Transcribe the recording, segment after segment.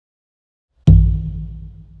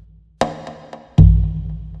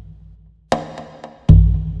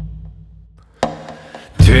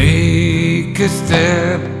a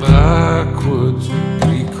step backwards,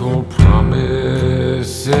 recall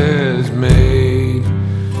promises made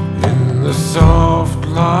in the soft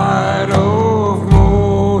light of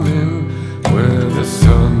morning, where the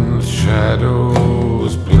sun's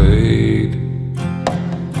shadows played.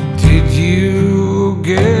 Did you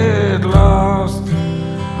get lost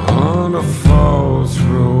on a false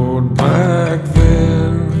road back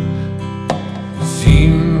then?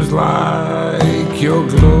 Seems like your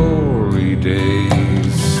glory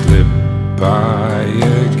days slip by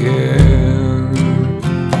again.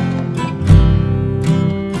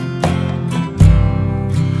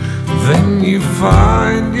 Then you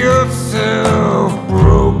find yourself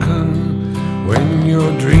broken when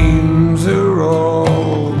your dreams are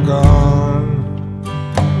all gone,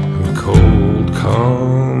 and cold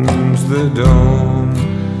comes the dawn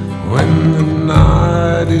when the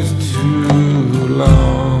night is too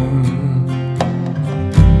long.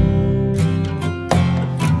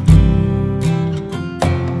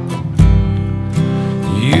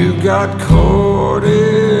 You got caught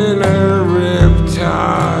in a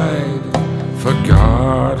riptide,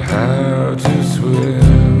 forgot how to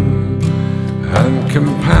swim, and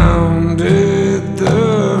compounded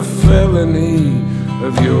the felony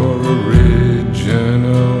of your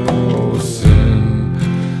original sin.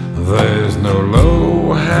 There's no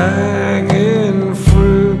low-hanging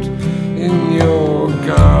fruit in your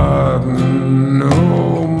garden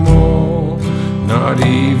no more, not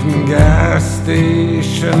even gas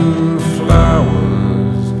station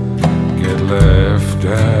flowers get left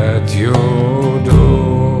at your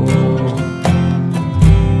door.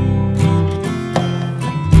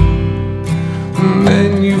 And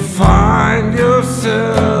then you find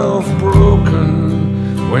yourself broken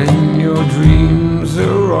when your dreams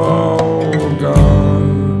are all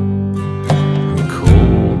gone, and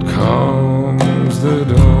cold comes the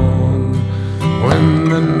dawn when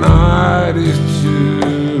the night is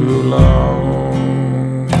too long.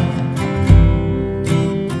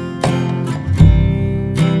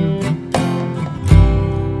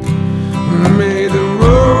 May the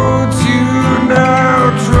roads you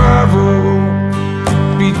now travel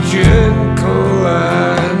be gentle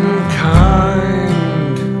and kind.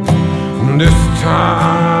 This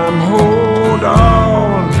time hold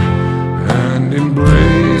on and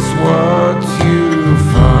embrace what you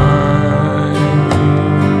find.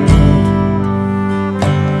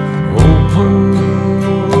 Open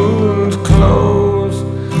wounds close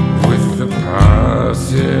with the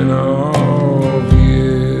passing of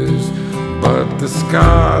years, but the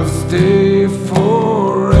scars stay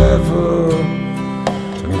forever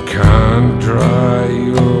and can't dry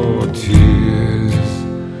your tears.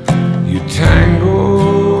 You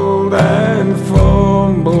tangled and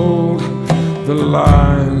fumbled the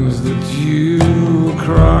lines that you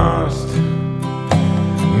crossed.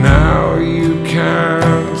 Now you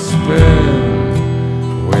can't spend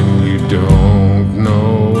when you don't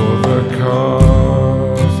know the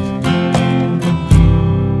cost.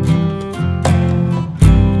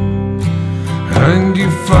 And you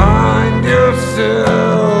find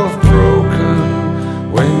yourself broken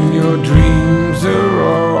when your dreams are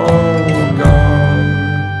all gone,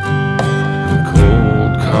 and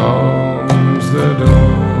cold comes the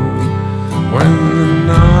dawn when the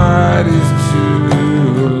night is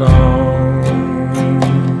too long,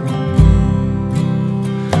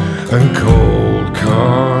 and cold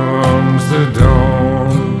comes the dawn